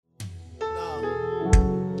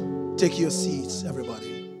Take your seats,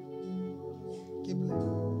 everybody. Keep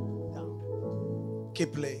playing. Down.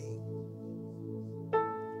 Keep playing.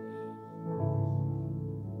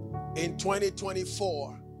 In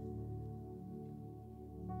 2024,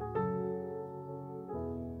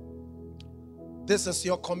 this is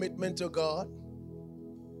your commitment to God.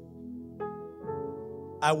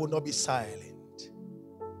 I will not be silent.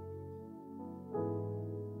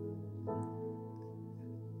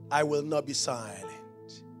 I will not be silent.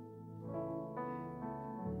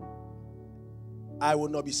 I will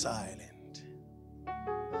not be silent.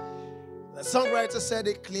 The songwriter said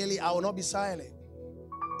it clearly, I will not be silent.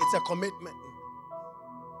 It's a commitment.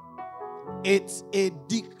 It's a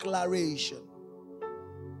declaration.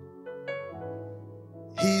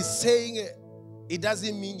 He's saying it. It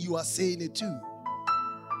doesn't mean you are saying it too.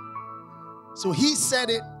 So he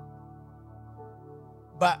said it,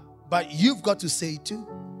 but you've got to say it too.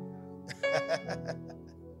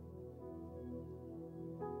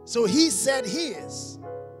 So he said his,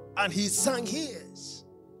 and he sang his.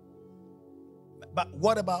 But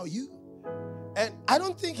what about you? And I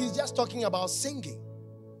don't think he's just talking about singing.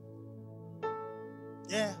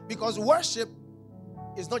 Yeah, because worship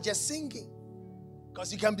is not just singing.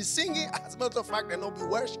 Because you can be singing, as a matter of fact, and not be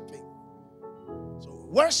worshiping. So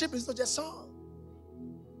worship is not just song.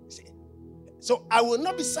 See? So I will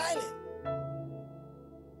not be silent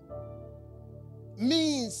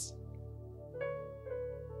means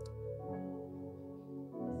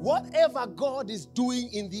whatever God is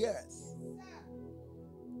doing in the earth,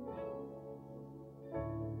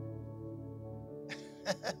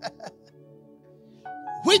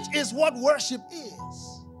 which is what worship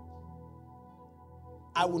is,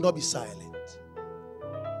 I will not be silent.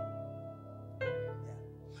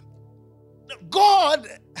 God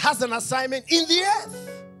has an assignment in the earth.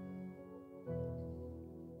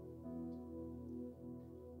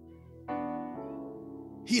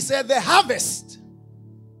 He said the harvest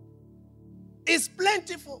is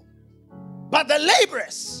plentiful, but the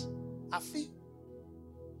laborers are few.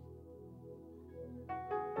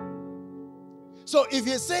 So if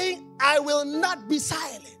you're saying, I will not be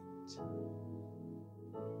silent,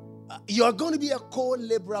 you're going to be a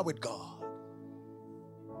co-laborer with God.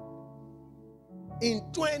 In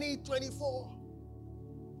 2024.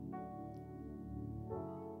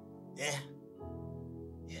 Yeah.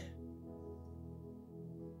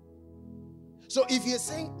 So if you're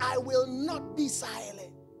saying, I will not be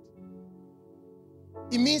silent,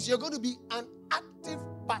 it means you're going to be an active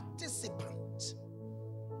participant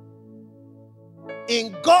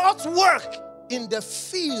in God's work in the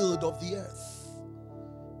field of the earth,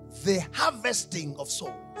 the harvesting of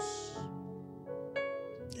souls.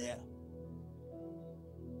 Yeah.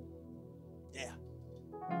 Yeah.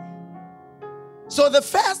 So the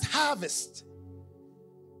first harvest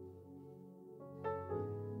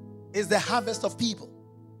is the harvest of people.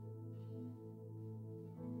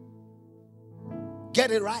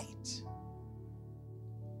 Get it right.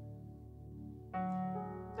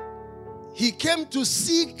 He came to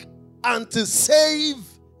seek and to save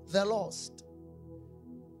the lost.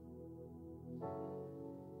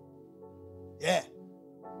 Yeah.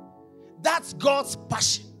 That's God's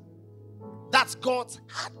passion. That's God's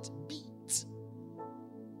heartbeat.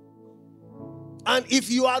 And if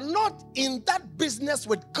you are not in that business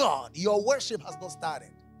with God, your worship has not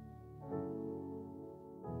started.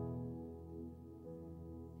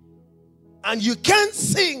 And you can't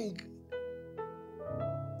sing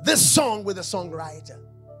this song with a songwriter.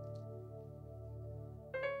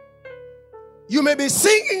 You may be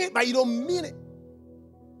singing it, but you don't mean it.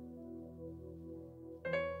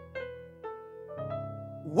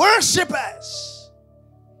 Worshippers.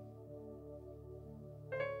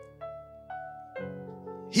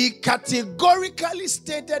 He categorically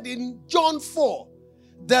stated in John 4,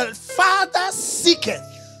 the Father seeketh.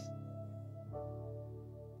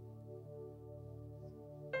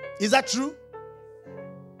 Is that true?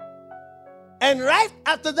 And right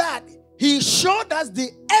after that, he showed us the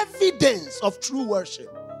evidence of true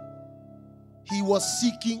worship. He was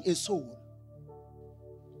seeking a soul.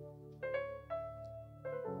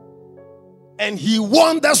 And he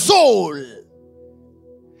won the soul.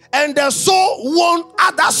 And the soul won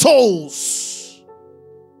other souls.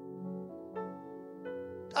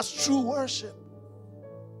 That's true worship.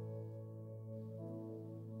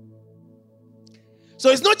 So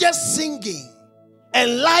it's not just singing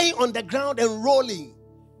and lying on the ground and rolling.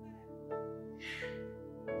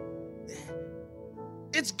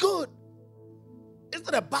 It's good. It's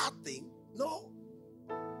not a bad thing. No.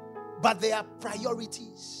 But there are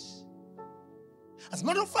priorities. As a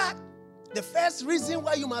matter of fact, the first reason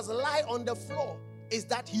why you must lie on the floor is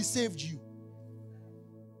that he saved you.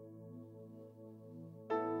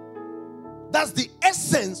 That's the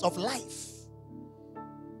essence of life.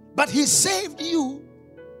 But he saved you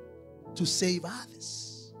to save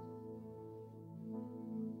others.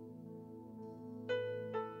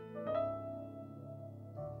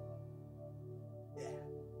 Yeah.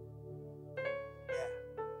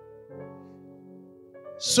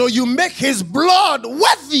 So you make his blood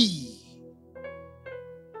worthy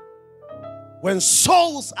when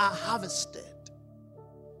souls are harvested.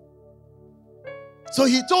 So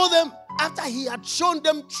he told them, after he had shown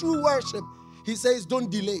them true worship, he says,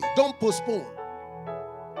 don't delay, don't postpone.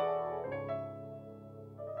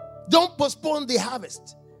 Don't postpone the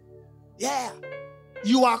harvest. Yeah.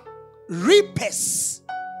 You are reapers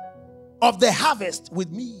of the harvest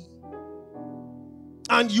with me.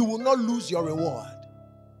 And you will not lose your reward.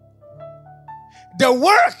 The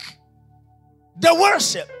work, the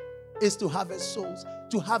worship is to harvest souls,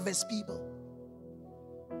 to harvest people.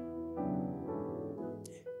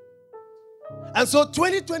 And so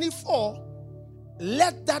 2024,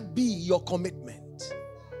 let that be your commitment.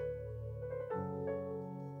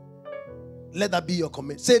 Let that be your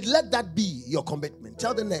commitment. Say, let that be your commitment.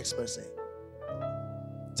 Tell the next person.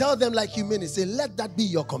 Tell them like you mean it. Say, let that be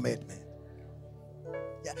your commitment.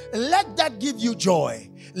 Yeah. Let that give you joy.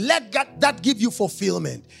 Let that give you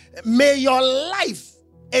fulfillment. May your life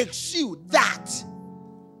exude that.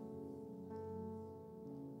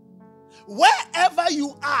 Wherever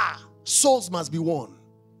you are, souls must be won.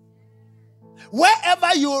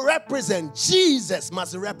 Wherever you represent, Jesus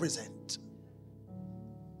must represent.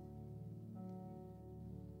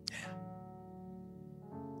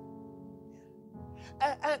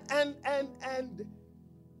 And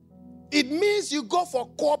it means you go for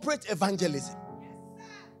corporate evangelism.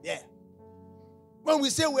 Yeah. When we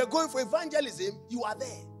say we're going for evangelism, you are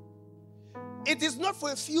there. It is not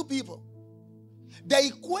for a few people. The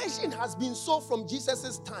equation has been so from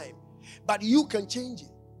Jesus' time, but you can change it.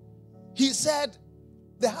 He said,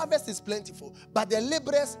 the harvest is plentiful, but the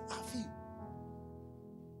laborers are few.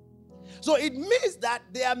 So it means that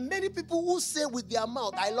there are many people who say with their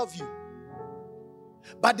mouth, I love you.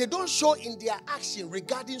 But they don't show in their action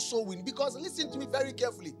regarding soul winning. Because listen to me very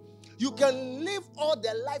carefully. You can live all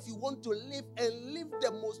the life you want to live and live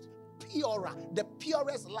the most purer, the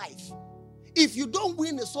purest life. If you don't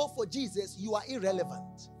win a soul for Jesus, you are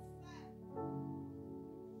irrelevant.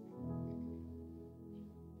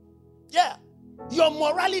 Yeah. Your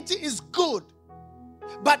morality is good.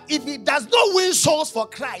 But if it does not win souls for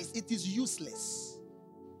Christ, it is useless.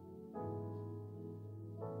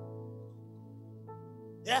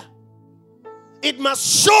 Yeah. It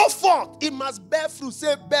must show forth. It must bear fruit.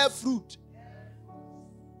 Say, bear fruit.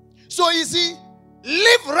 So you see,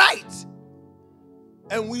 live right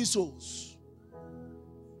and win souls.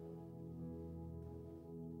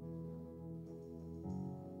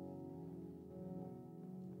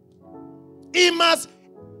 It must,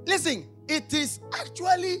 listen, it is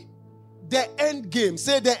actually the end game.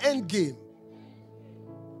 Say the end game.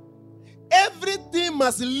 Everything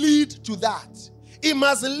must lead to that. It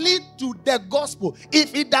must lead to the gospel.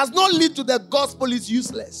 If it does not lead to the gospel, it's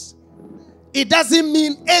useless. It doesn't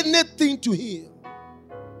mean anything to him.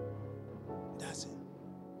 That's it.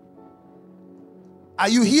 Are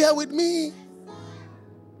you here with me?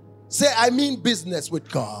 Say, I mean business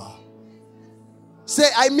with God. Say,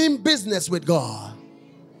 I mean business with God.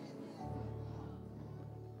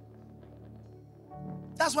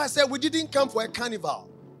 That's why I said we didn't come for a carnival.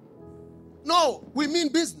 No, we mean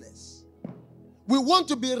business. We want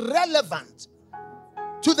to be relevant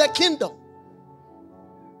to the kingdom.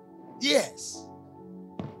 Yes.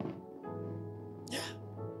 Yeah.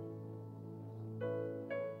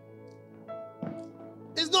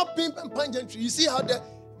 It's not pimp and pageantry. You see how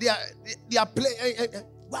they are playing.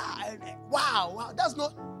 Wow. That's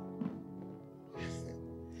not.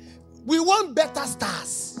 We want better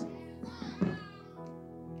stars.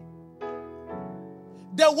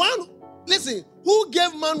 The one, listen, who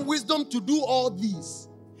gave man wisdom to do all these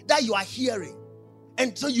that you are hearing?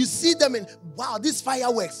 And so you see them and wow, these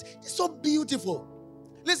fireworks, it's so beautiful.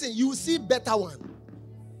 Listen, you will see better one.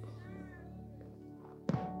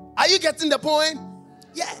 Are you getting the point?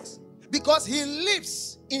 Yes. Because he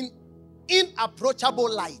lives in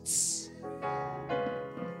inapproachable lights.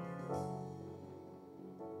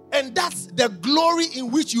 And that's the glory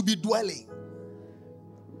in which you'll be dwelling.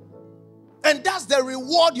 And that's the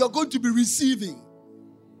reward you're going to be receiving.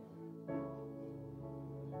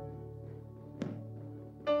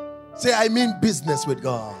 Say, I mean business with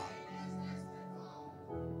God.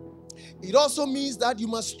 It also means that you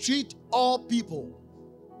must treat all people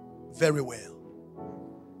very well.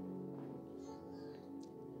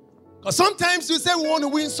 Because sometimes we say we want to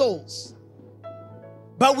win souls,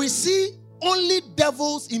 but we see only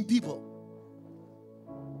devils in people.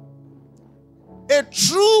 A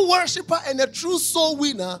true worshiper and a true soul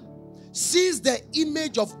winner sees the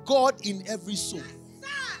image of God in every soul.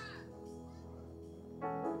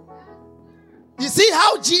 You see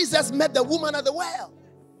how Jesus met the woman at the well.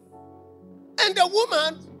 And the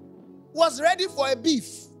woman was ready for a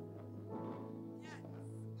beef.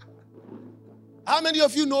 How many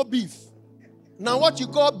of you know beef? Now what you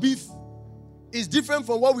call beef is different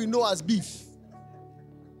from what we know as beef.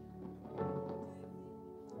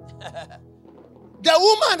 The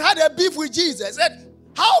woman had a beef with Jesus. Said,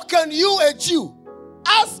 how can you, a Jew,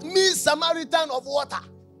 ask me, Samaritan, of water?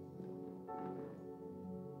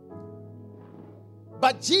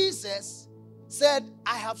 But Jesus said,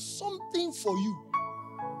 I have something for you.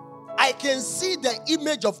 I can see the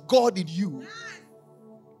image of God in you.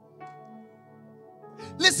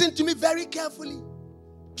 Listen to me very carefully.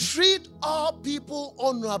 Treat all people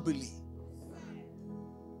honorably.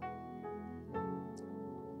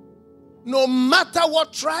 No matter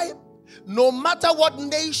what tribe, no matter what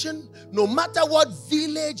nation, no matter what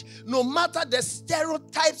village, no matter the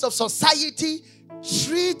stereotypes of society,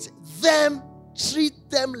 treat them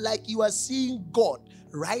like you are seeing God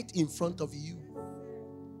right in front of you.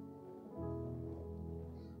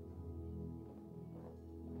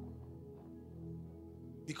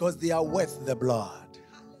 Because they are worth the blood.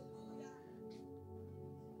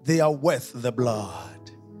 They are worth the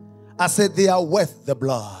blood. I said they are worth the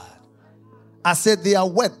blood. I said they are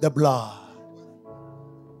worth the blood.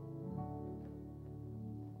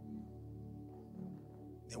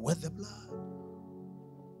 They're worth the blood.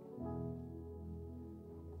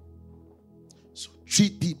 So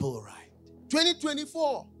treat people right.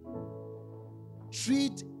 2024.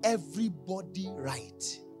 Treat everybody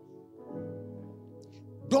right.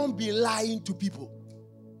 Don't be lying to people.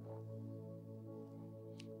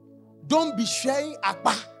 Don't be sharing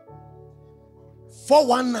akpa.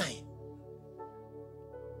 419.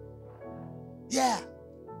 Yeah.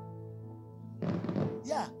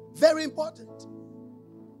 Very important.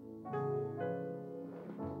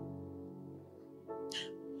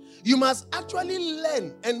 You must actually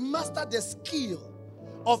learn and master the skill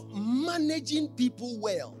of managing people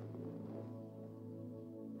well.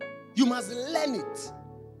 You must learn it.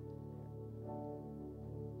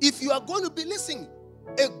 If you are going to be, listen,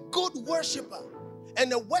 a good worshiper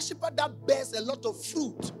and a worshiper that bears a lot of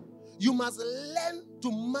fruit, you must learn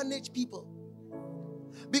to manage people.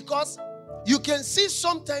 Because you can see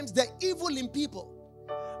sometimes the evil in people,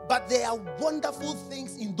 but there are wonderful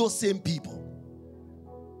things in those same people.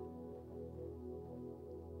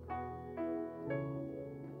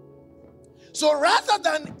 So rather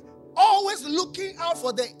than always looking out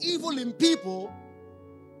for the evil in people,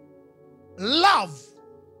 love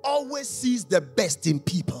always sees the best in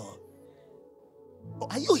people.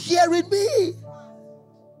 Are you hearing me?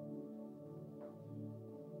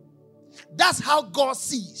 That's how God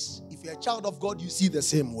sees. If you're a child of God, you see the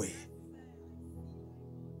same way.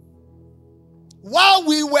 While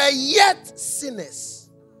we were yet sinners,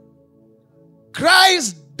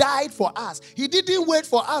 Christ died for us. He didn't wait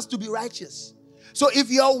for us to be righteous. So if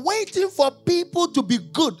you're waiting for people to be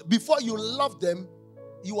good before you love them,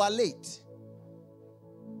 you are late.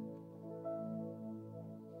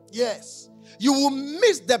 Yes. You will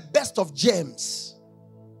miss the best of gems.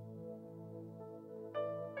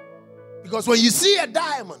 Because when you see a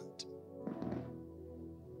diamond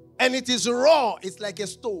and it is raw, it's like a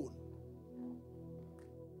stone.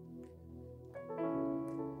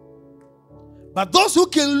 But those who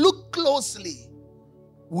can look closely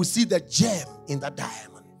will see the gem in the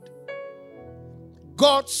diamond.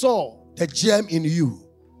 God saw the gem in you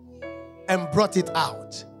and brought it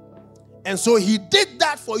out. And so he did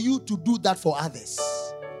that for you to do that for others.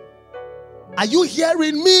 Are you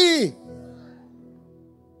hearing me?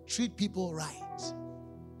 Treat people right.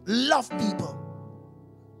 Love people.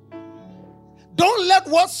 Don't let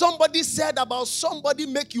what somebody said about somebody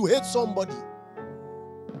make you hate somebody.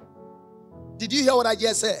 Did you hear what I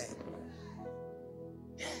just said?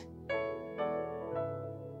 Yeah.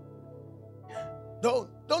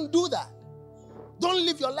 Don't do that. Don't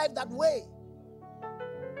live your life that way.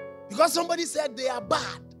 Because somebody said they are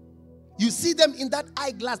bad. You see them in that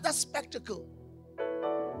eyeglass, that spectacle.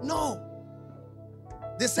 No.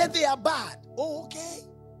 They said they are bad. Oh, okay.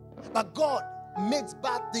 But God makes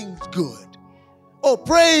bad things good. Oh,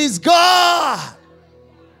 praise God.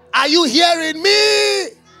 Are you hearing me?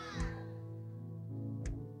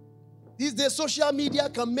 These days, social media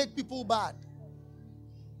can make people bad.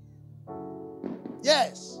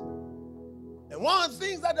 Yes. And And one of the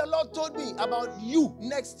things that the Lord told me about you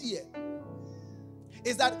next year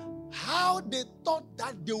is that how they thought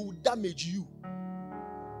that they would damage you,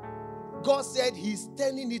 God said He's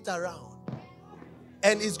turning it around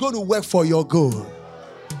and it's going to work for your good.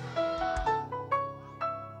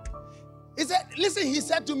 He said, listen, He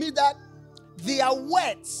said to me that their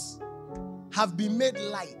words have been made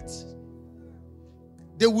light.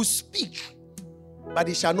 They will speak, but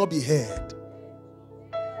it shall not be heard.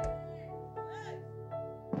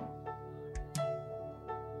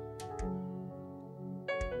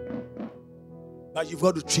 But you've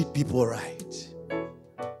got to treat people right.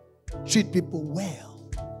 Treat people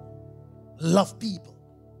well. Love people.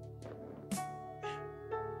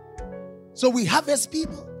 So we harvest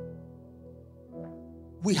people.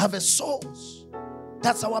 We harvest souls.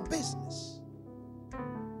 That's our business.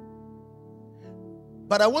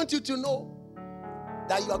 But I want you to know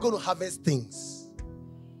that you are going to harvest things.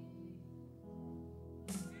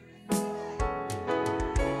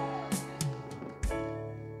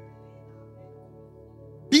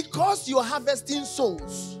 Because you're harvesting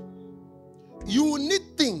souls, you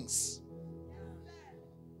need things.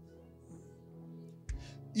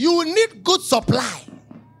 You need good supply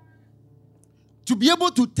to be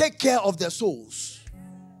able to take care of the souls.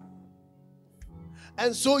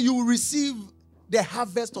 And so you will receive the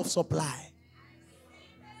harvest of supply.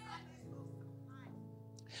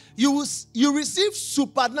 You receive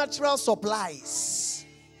supernatural supplies.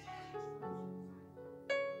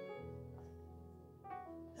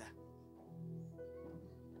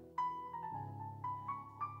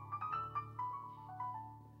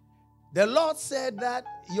 The Lord said that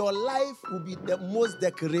your life will be the most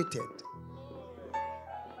decorated.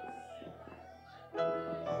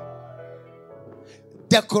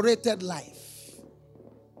 Decorated life.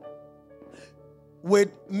 With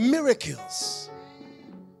miracles.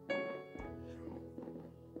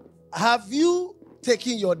 Have you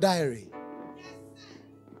taken your diary?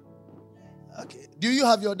 Okay. Do you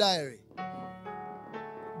have your diary?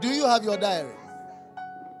 Do you have your diary?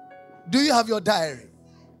 Do you have your diary?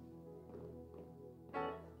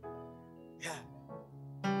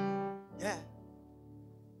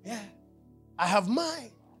 Yeah. I have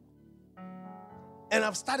mine. And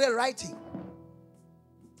I've started writing.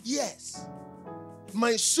 Yes.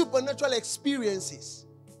 My supernatural experiences.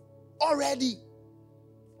 Already.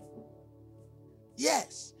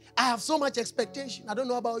 Yes. I have so much expectation. I don't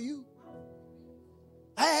know about you.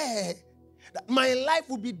 Hey, my life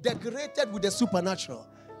will be decorated with the supernatural.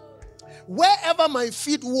 Wherever my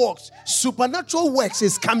feet walks, supernatural works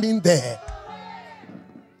is coming there.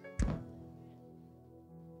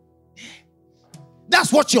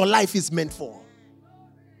 That's what your life is meant for.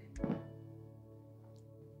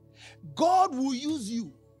 God will use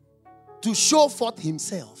you to show forth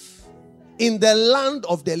Himself in the land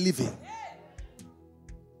of the living.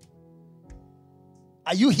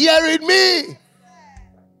 Are you hearing me?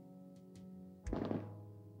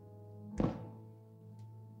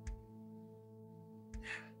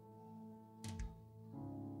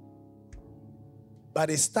 But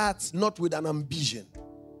it starts not with an ambition.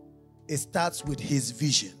 It starts with His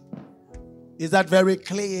vision. Is that very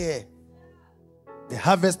clear? The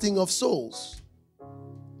harvesting of souls.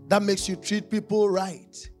 That makes you treat people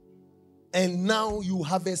right. And now you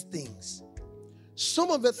harvest things.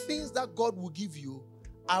 Some of the things that God will give you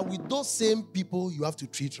are with those same people you have to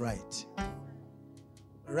treat right.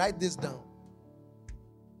 Write this down.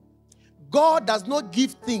 God does not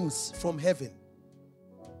give things from heaven.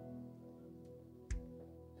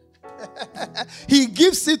 He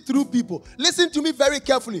gives it through people. Listen to me very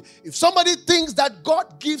carefully. If somebody thinks that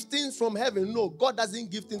God gives things from heaven, no, God doesn't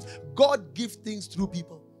give things. God gives things through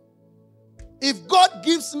people. If God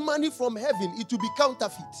gives money from heaven, it will be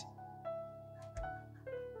counterfeit.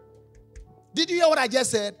 Did you hear what I just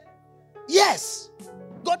said? Yes.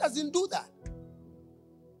 God doesn't do that.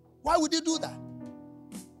 Why would He do that?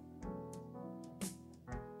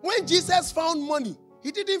 When Jesus found money,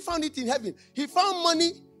 He didn't find it in heaven. He found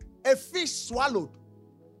money a fish swallowed.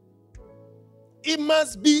 It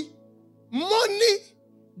must be money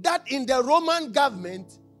that in the Roman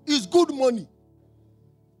government is good money.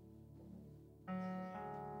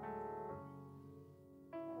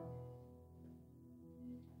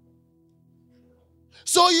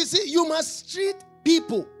 So you see, you must treat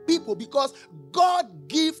people because God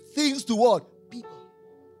gives things to what? People.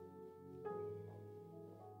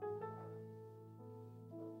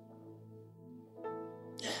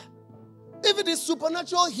 If it is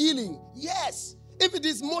supernatural healing, yes. If it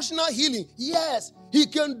is emotional healing, yes. He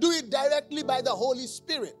can do it directly by the Holy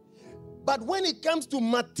Spirit. But when it comes to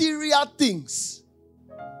material things,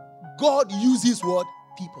 God uses what?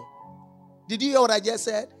 People. Did you hear what I just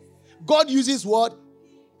said? God uses what?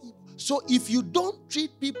 So if you don't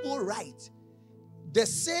treat people right, the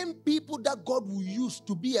same people that God will use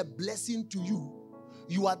to be a blessing to you,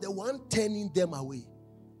 you are the one turning them away.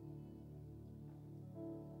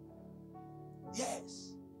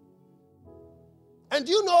 Yes. And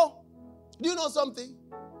do you know something?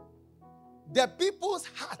 The people's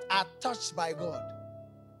hearts are touched by God,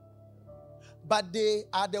 but they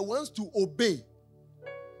are the ones to obey.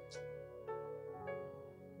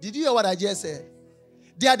 Did you hear what I just said?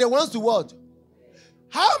 They are the ones to what?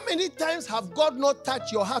 How many times have God not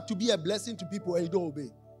touched your heart to be a blessing to people and you don't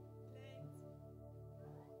obey?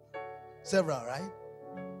 Several, right?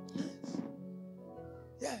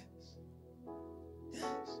 Yes. Yes.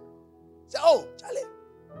 Say, oh, Charlie,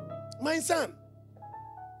 my son,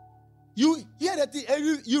 you hear the thing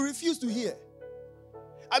and you refuse to hear.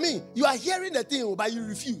 I mean, you are hearing the thing, but you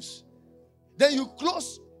refuse. Then you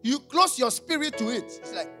close your spirit to it.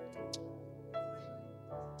 It's like,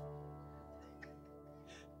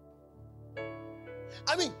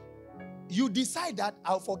 I mean, you decide that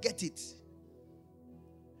I'll forget it.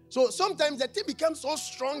 So sometimes the thing becomes so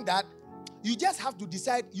strong that you just have to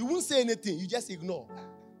decide. You won't say anything. You just ignore.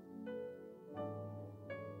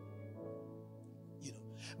 You know.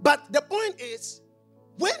 But the point is,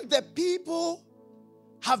 when the people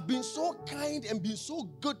have been so kind and been so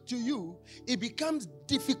good to you, it becomes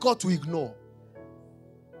difficult to ignore.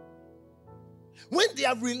 When they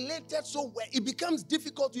are related so well, it becomes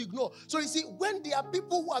difficult to ignore. So you see, when there are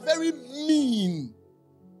people who are very mean,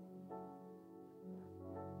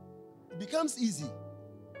 it becomes easy.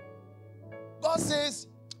 God says,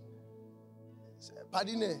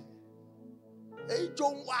 Padine, hey,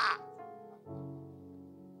 Jongwa.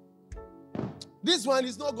 This one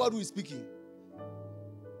is not God who is speaking.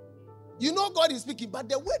 You know God is speaking, but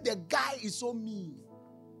the way the guy is so mean,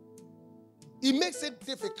 it makes it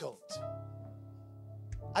difficult.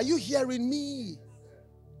 Are you hearing me?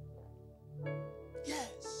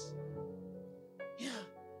 Yes. Yeah.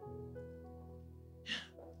 Yeah.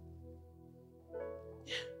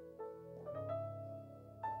 Yeah.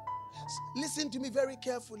 Listen to me very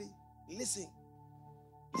carefully. Listen.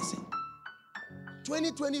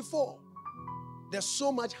 2024, there's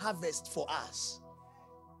so much harvest for us.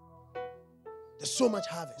 There's so much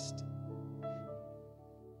harvest.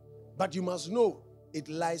 But you must know it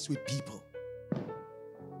lies with people.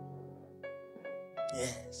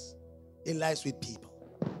 Yes, it lies with people.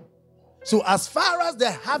 So as far as the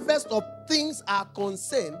harvest of things are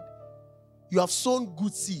concerned, you have sown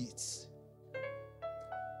good seeds,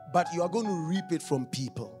 but you are going to reap it from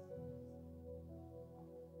people.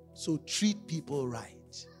 So treat people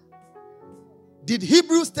right. Did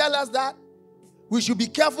Hebrews tell us that? We should be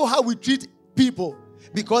careful how we treat people,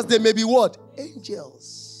 because they may be what?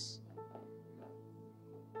 Angels.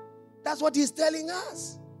 That's what he's telling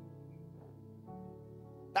us.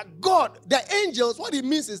 That God, the angels, what it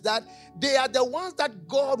means is that they are the ones that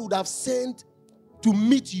God would have sent to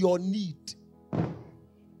meet your need.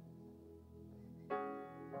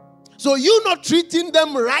 So you not treating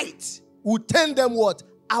them right will turn them what?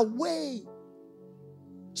 Away.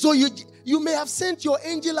 So you may have sent your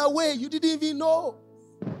angel away. You didn't even know.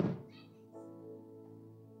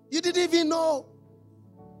 You didn't even know.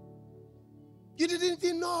 You didn't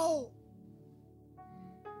even know.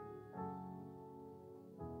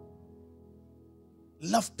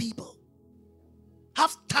 Love people.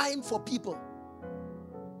 Have time for people.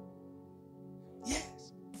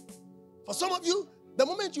 Yes. For some of you, the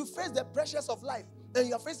moment you face the pressures of life and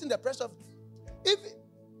you're facing the pressure of...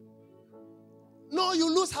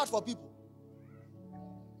 you lose heart for people.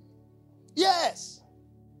 Yes.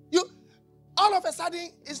 All of a sudden,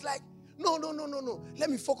 it's like, no. Let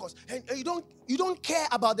me focus. And you don't care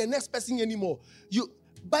about the next person anymore.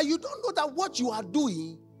 But you don't know that what you are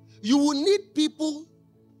doing, you will need people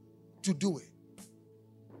to do it.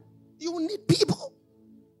 You will need people.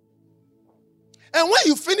 And when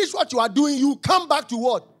you finish what you are doing, you come back to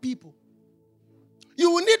what? People.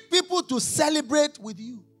 You will need people to celebrate with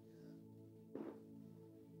you.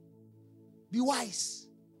 Be wise.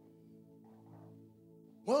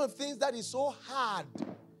 One of the things that is so hard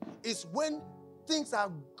is when things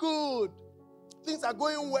are good, things are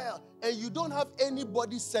going well, and you don't have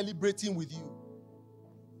anybody celebrating with you.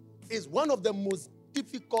 It's one of the most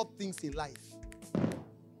difficult things in life.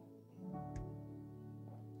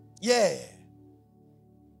 Yeah.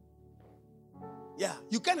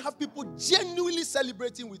 You can't have people genuinely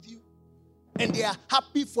celebrating with you, and they are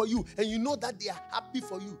happy for you, and you know that they are happy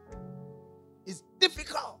for you. It's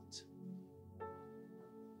difficult.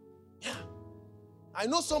 Yeah. I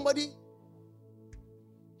know somebody,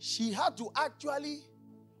 she had to actually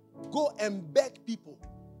go and beg people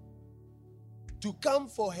to come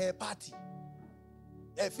for her party,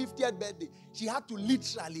 her 50th birthday. She had to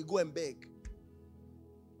literally go and beg.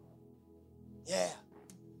 Yeah.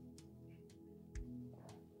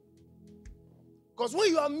 Because when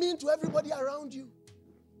you are mean to everybody around you,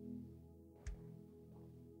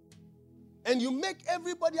 and you make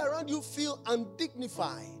everybody around you feel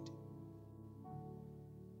undignified,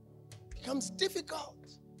 it becomes difficult.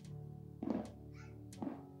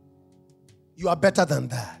 You are better than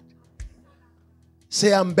that.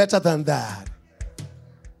 Say, I'm better than that.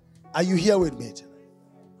 Are you here with me tonight?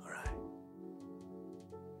 All right.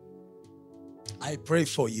 I pray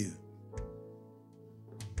for you.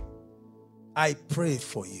 I pray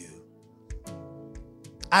for you.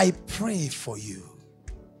 I pray for you.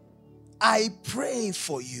 I pray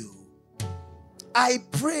for you. I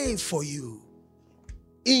pray for you.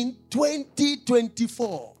 In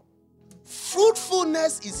 2024,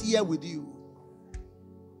 fruitfulness is here with you.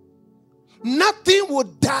 Nothing will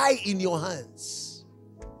die in your hands.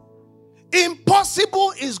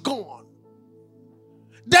 Impossible is gone.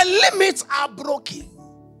 The limits are broken.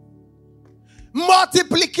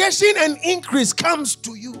 Multiplication and increase comes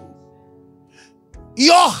to you.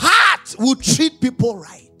 Your heart will treat people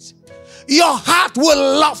right. Your heart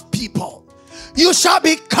will love people. You shall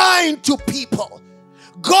be kind to people.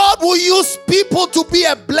 God will use people to be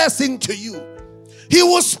a blessing to you. He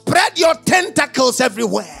will spread your tentacles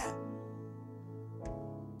everywhere.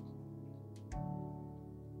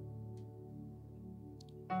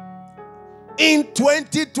 In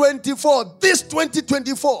 2024, this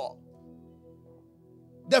 2024,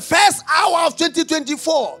 the first hour of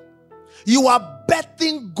 2024, you are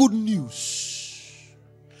birthing good news.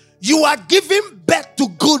 You are giving birth to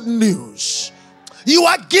good news. You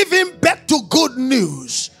are giving birth to good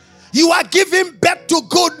news. You are giving birth to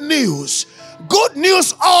good news. Good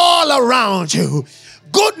news all around you.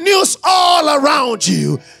 Good news all around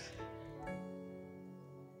you.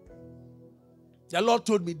 The Lord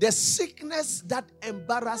told me, the sickness that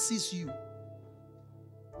embarrasses you,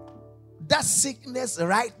 that sickness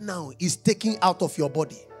right now is taken out of your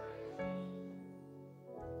body.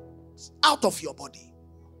 It's out of your body.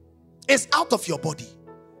 It's out of your body.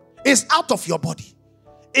 It's out of your body.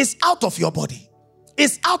 It's out of your body.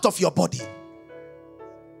 It's out of your body.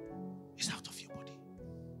 It's out of your body.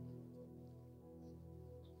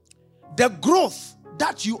 The growth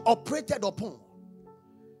that you operated upon,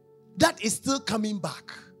 that is still coming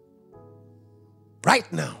back.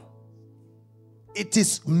 Right now, it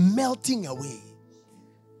is melting away.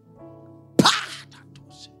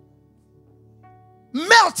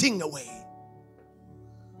 Melting away.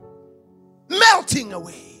 Melting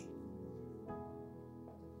away.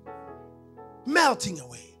 Melting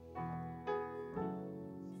away.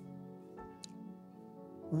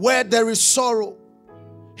 Where there is sorrow,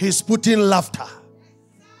 He's putting laughter.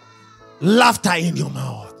 Laughter in your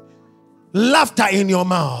mouth. Laughter in your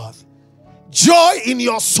mouth. Joy in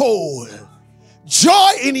your soul.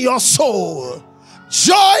 Joy in your soul.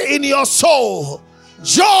 Joy in your soul.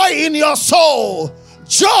 Joy in your soul.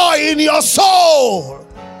 Joy in your soul.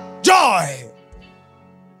 Joy.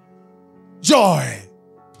 Joy.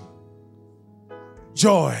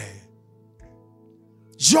 Joy.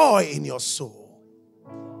 Joy in your soul.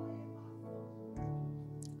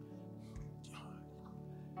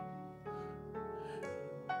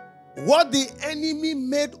 What the enemy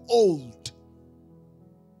made old.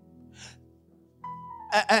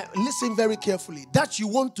 Listen very carefully. That you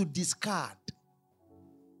want to discard.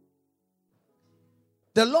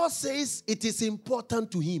 The Lord says it is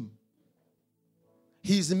important to Him.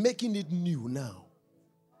 He is making it new now.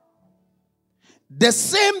 The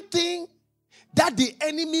same thing that the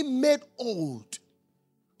enemy made old.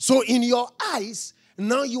 So in your eyes,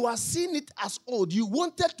 now you are seeing it as old. You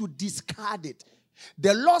wanted to discard it.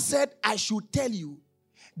 The Lord said, I should tell you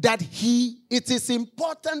that it is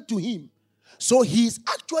important to Him. So He is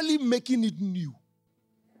actually making it new.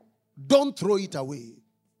 Don't throw it away.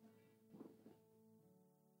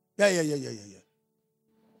 Yeah.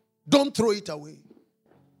 Don't throw it away.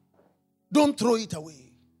 Don't throw it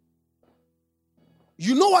away.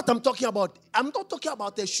 You know what I'm talking about? I'm not talking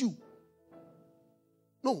about a shoe.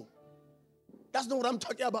 No. That's not what I'm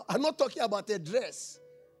talking about. I'm not talking about a dress.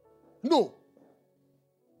 No.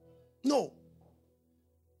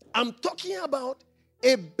 I'm talking about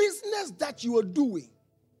a business that you are doing.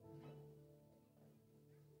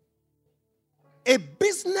 A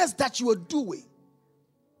business that you are doing.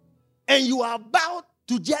 And you are about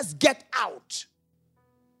to just get out.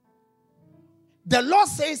 the Lord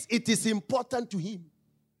says it is important to him.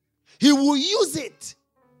 He will use it.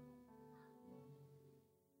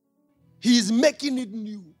 He is making it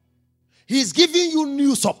new. He's giving you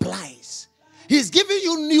new supplies. He's giving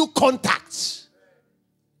you new contacts.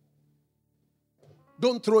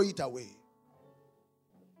 Don't throw it away.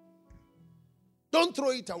 Don't throw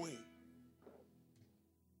it away.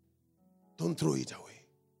 Don't throw it away.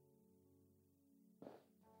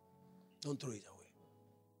 Don't throw it away.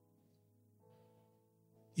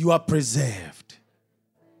 You are preserved.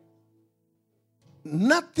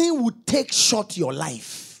 Nothing will take short your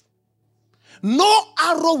life. No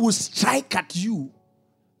arrow will strike at you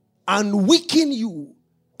and weaken you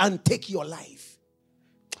and take your life.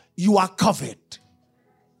 You are covered.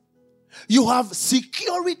 You have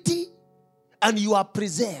security and you are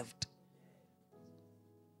preserved.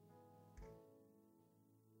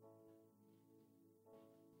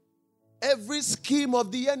 Every scheme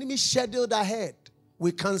of the enemy scheduled ahead,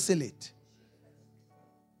 we cancel it.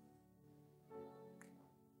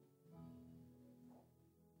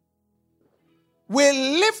 We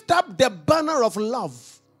lift up the banner of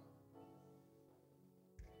love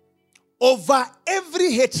over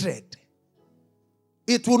every hatred.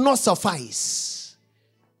 It will not suffice.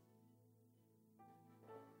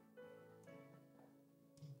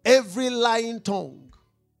 Every lying tongue,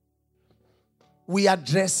 we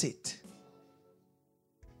address it.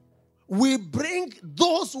 We bring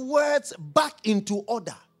those words back into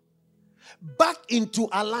order, back into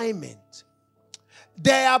alignment.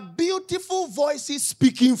 There are beautiful voices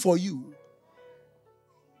speaking for you.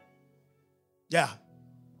 Yeah.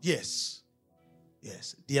 Yes.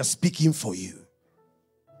 Yes. They are speaking for you.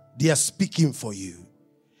 They are speaking for you.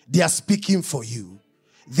 They are speaking for you.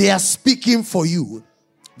 They are speaking for you.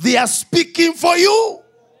 They are speaking for you.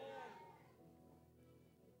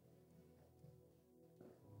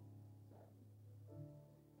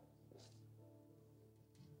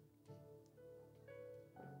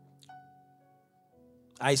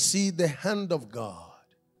 I see the hand of God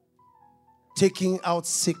taking out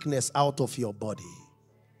sickness out of your body.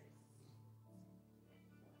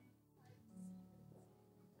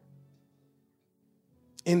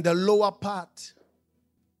 In the lower part.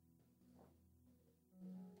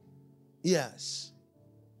 Yes.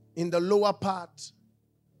 In the lower part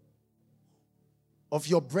of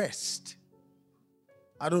your breast.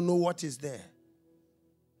 I don't know what is there.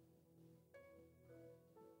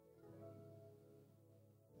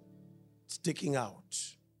 It's taking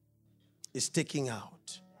out. It's taking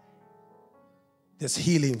out. There's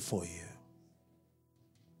healing for you.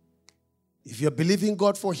 If you're believing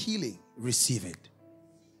God for healing, receive it.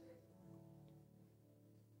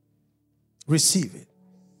 Receive it.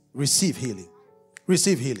 Receive healing.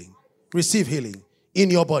 Receive healing. Receive healing in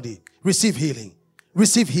your body. Receive healing.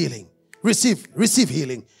 Receive healing. Receive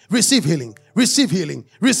healing. Receive healing. Receive healing.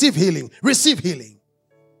 Receive healing. Receive healing.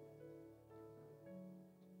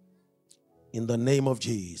 In the name of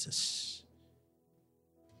Jesus.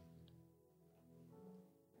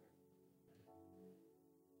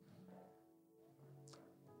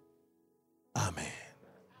 Amen.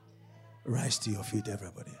 Rise to your feet,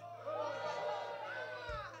 everybody.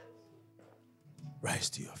 Rise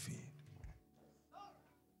to your feet.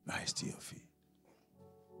 Rise to your feet.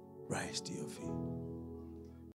 Rise to your feet.